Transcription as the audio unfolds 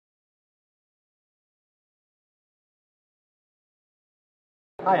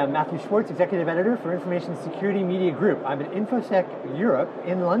Hi, I'm Matthew Schwartz, Executive Editor for Information Security Media Group. I'm at InfoSec Europe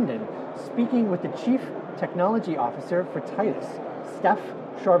in London, speaking with the Chief Technology Officer for Titus, Steph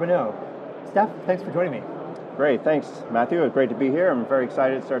Charbonneau. Steph, thanks for joining me. Great, thanks, Matthew. It's great to be here. I'm very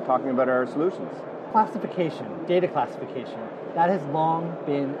excited to start talking about our solutions. Classification, data classification, that has long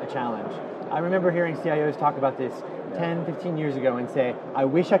been a challenge. I remember hearing CIOs talk about this 10, 15 years ago and say, I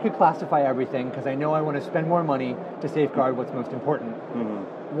wish I could classify everything because I know I want to spend more money to safeguard what's most important.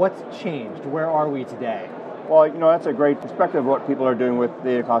 Mm-hmm. What's changed? Where are we today? Well, that's a great perspective of what people are doing with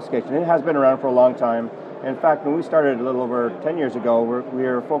data classification. It has been around for a long time. In fact, when we started a little over 10 years ago, we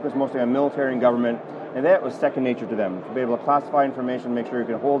were focused mostly on military and government, and that was second nature to them. To be able to classify information, make sure you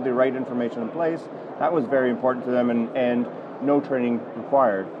can hold the right information in place, that was very important to them, and no training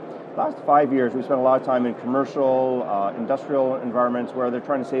required. The last 5 years, we spent a lot of time in commercial, industrial environments where they're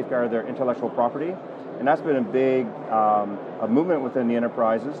trying to safeguard their intellectual property, and that's been a big a movement within the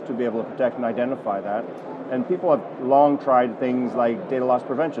enterprises to be able to protect and identify that. And people have long tried things like data loss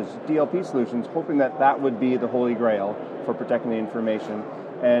prevention, DLP solutions, hoping that that would be the holy grail for protecting the information.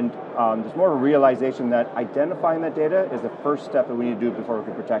 And there's more of a realization that identifying that data is the first step that we need to do before we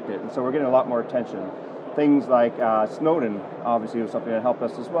can protect it. And so we're getting a lot more attention. Things like Snowden, obviously, was something that helped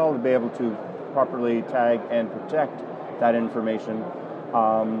us as well to be able to properly tag and protect that information.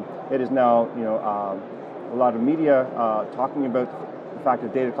 It is now, a lot of media talking about the fact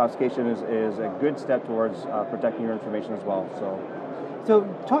that data classification is a good step towards protecting your information as well. So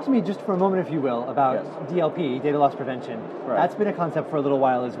talk to me just for a moment, if you will, about DLP, data loss prevention. Right. That's been a concept for a little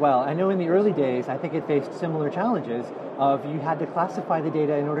while as well. I know in the early days, I think it faced similar challenges of you had to classify the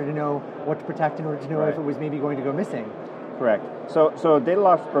data in order to know what to protect, in order to know if it was maybe going to go missing. Correct. So data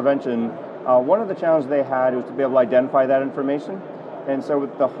loss prevention, one of the challenges they had was to be able to identify that information. And so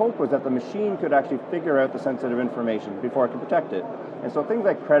the hope was that the machine could actually figure out the sensitive information before it could protect it. And so things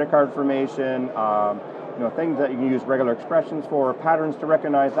like credit card information, things that you can use regular expressions for, patterns to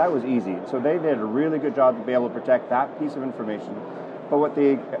recognize, that was easy. So they did a really good job to be able to protect that piece of information. But what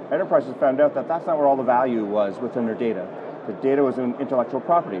the enterprises found out that's not where all the value was within their data. The data was in intellectual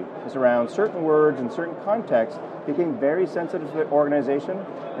property. It's around certain words and certain contexts became very sensitive to the organization,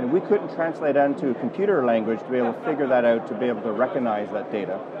 and we couldn't translate that into computer language to be able to figure that out, to be able to recognize that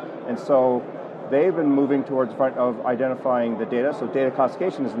data. And so they've been moving towards the front of identifying the data, so data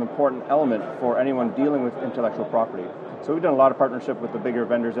classification is an important element for anyone dealing with intellectual property. So we've done a lot of partnership with the bigger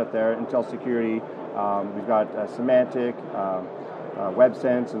vendors out there, Intel Security, we've got Symantec,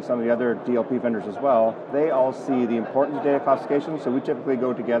 WebSense, and some of the other DLP vendors as well. They all see the importance of data classification, so we typically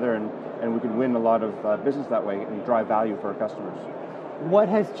go together and we can win a lot of business that way and drive value for our customers. What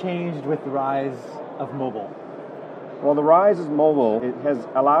has changed with the rise of mobile? Well, the rise of mobile, it has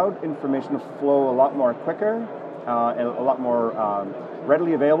allowed information to flow a lot more quicker and a lot more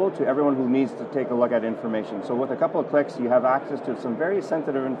readily available to everyone who needs to take a look at information. So with a couple of clicks, you have access to some very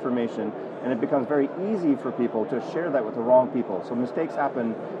sensitive information, and it becomes very easy for people to share that with the wrong people. So mistakes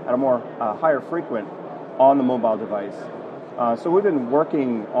happen at a more higher frequent on the mobile device. So we've been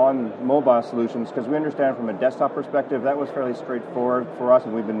working on mobile solutions because we understand from a desktop perspective that was fairly straightforward for us,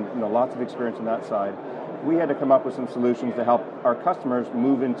 and we've been lots of experience on that side. We had to come up with some solutions to help our customers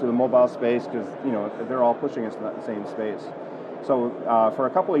move into the mobile space because they're all pushing us to that same space. So for a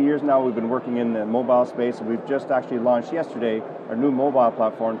couple of years now, we've been working in the mobile space, and we've just actually launched yesterday our new mobile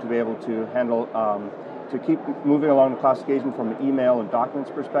platform to be able to handle, to keep moving along the classification from an email and documents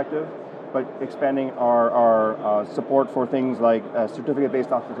perspective, but expanding our support for things like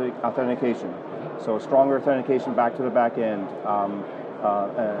certificate-based authentication. So stronger authentication back to the back end,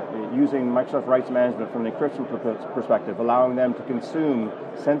 using Microsoft Rights Management from an encryption perspective, allowing them to consume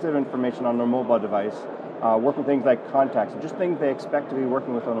sensitive information on their mobile device, work with things like contacts, just things they expect to be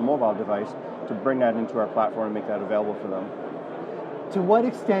working with on a mobile device, to bring that into our platform and make that available for them. To what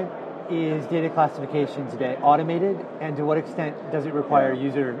extent is data classification today automated, and to what extent does it require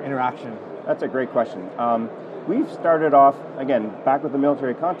user interaction? That's a great question. We've started off, again, back with the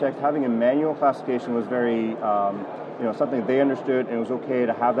military context, having a manual classification was very, something they understood, and it was okay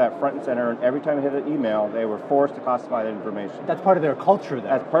to have that front and center, and every time they hit an email, they were forced to classify that information. That's part of their culture, though.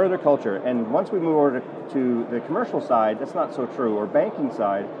 That's part of their culture, and once we move over to the commercial side, that's not so true, or banking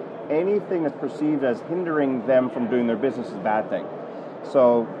side, anything that's perceived as hindering them from doing their business is a bad thing.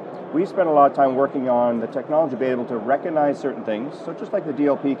 So we spent a lot of time working on the technology to be able to recognize certain things. So just like the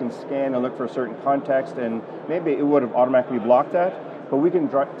DLP can scan and look for a certain context, and maybe it would have automatically blocked that, but we can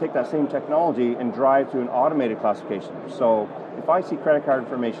take that same technology and drive to an automated classification. So if I see credit card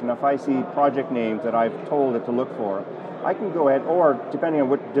information, if I see project names that I've told it to look for, I can go ahead, or depending on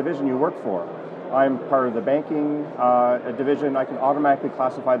what division you work for, I'm part of the banking division, I can automatically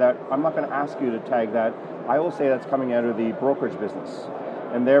classify that. I'm not going to ask you to tag that. I will say that's coming out of the brokerage business.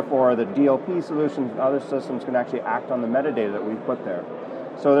 And therefore, the DLP solutions and other systems can actually act on the metadata that we've put there.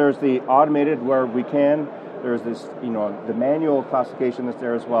 So there's the automated where we can. There's this, the manual classification that's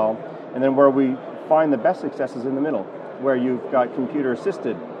there as well. And then where we find the best successes in the middle, where you've got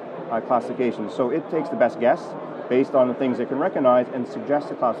computer-assisted classification. So it takes the best guess based on the things it can recognize and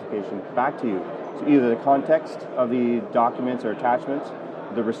suggests a classification back to you. So either the context of the documents or attachments,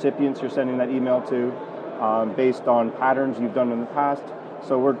 the recipients you're sending that email to, based on patterns you've done in the past.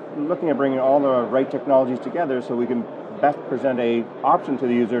 So we're looking at bringing all the right technologies together so we can best present a option to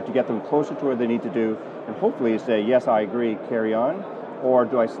the user to get them closer to what they need to do, and hopefully say, yes, I agree, carry on, or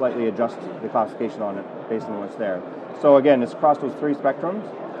do I slightly adjust the classification on it based on what's there. So again, it's across those three spectrums.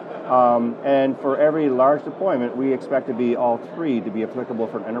 And for every large deployment, we expect to be all three to be applicable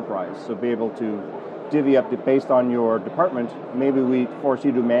for an enterprise. So be able to divvy up based on your department. Maybe we force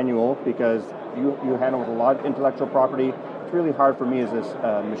you to manual because you handle a lot of intellectual property. It's really hard for me as this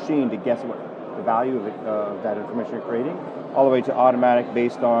machine to guess what the value of that information you're creating, all the way to automatic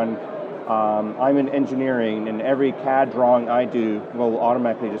based on I'm in engineering, and every CAD drawing I do will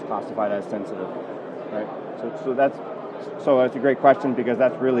automatically just classify it as sensitive, right? So that's a great question, because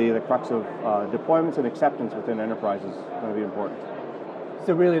that's really the crux of deployments and acceptance within enterprises going to be important.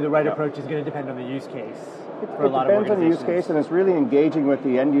 So really the right approach is going to depend on the use case for a lot of organizations. It depends on the use case, and it's really engaging with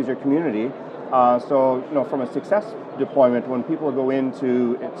the end user community. So from a success deployment, when people go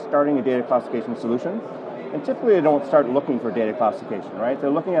into starting a data classification solution, and typically they don't start looking for data classification, right? They're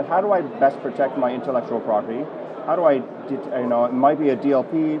looking at how do I best protect my intellectual property? How do I, it might be a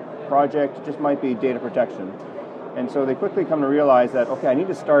DLP project, it just might be data protection. And so they quickly come to realize that, okay, I need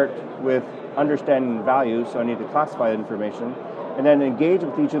to start with understanding the value, so I need to classify that information, and then engage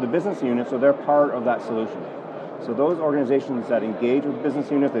with each of the business units so they're part of that solution. So those organizations that engage with business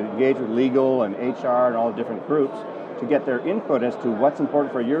units, that engage with legal and HR and all the different groups to get their input as to what's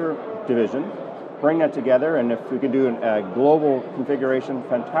important for your division, bring that together, and if we can do a global configuration,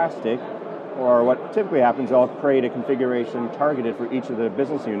 fantastic. Or what typically happens, I'll create a configuration targeted for each of the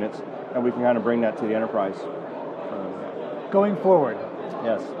business units, and we can kind of bring that to the enterprise. Going forward,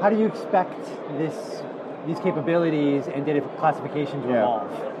 yes. How do you expect these capabilities and data classification to evolve?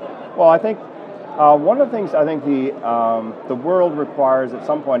 Well, I think one of the things I think the world requires at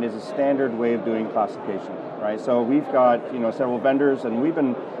some point is a standard way of doing classification, right? So we've got several vendors, and we've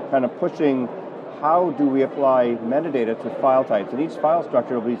been kind of pushing how do we apply metadata to file types, and each file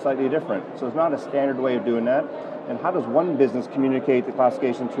structure will be slightly different. So it's not a standard way of doing that. And how does one business communicate the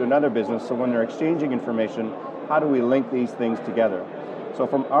classification to another business? So when they're exchanging information, how do we link these things together? So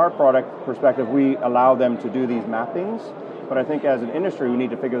from our product perspective, we allow them to do these mappings, but I think as an industry we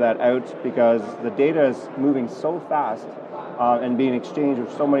need to figure that out, because the data is moving so fast and being exchanged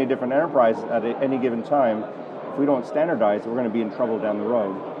with so many different enterprises at any given time. If we don't standardize, we're going to be in trouble down the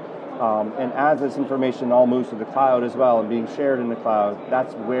road. And as this information all moves to the cloud as well and being shared in the cloud,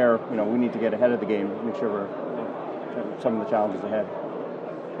 that's where we need to get ahead of the game, make sure we're some of the challenges ahead.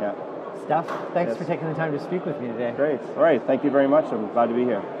 Yeah. Steph, thanks for taking the time to speak with me today. Great. All right. Thank you very much. I'm glad to be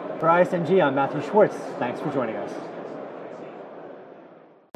here. For ISMG, I'm Matthew Schwartz. Thanks for joining us.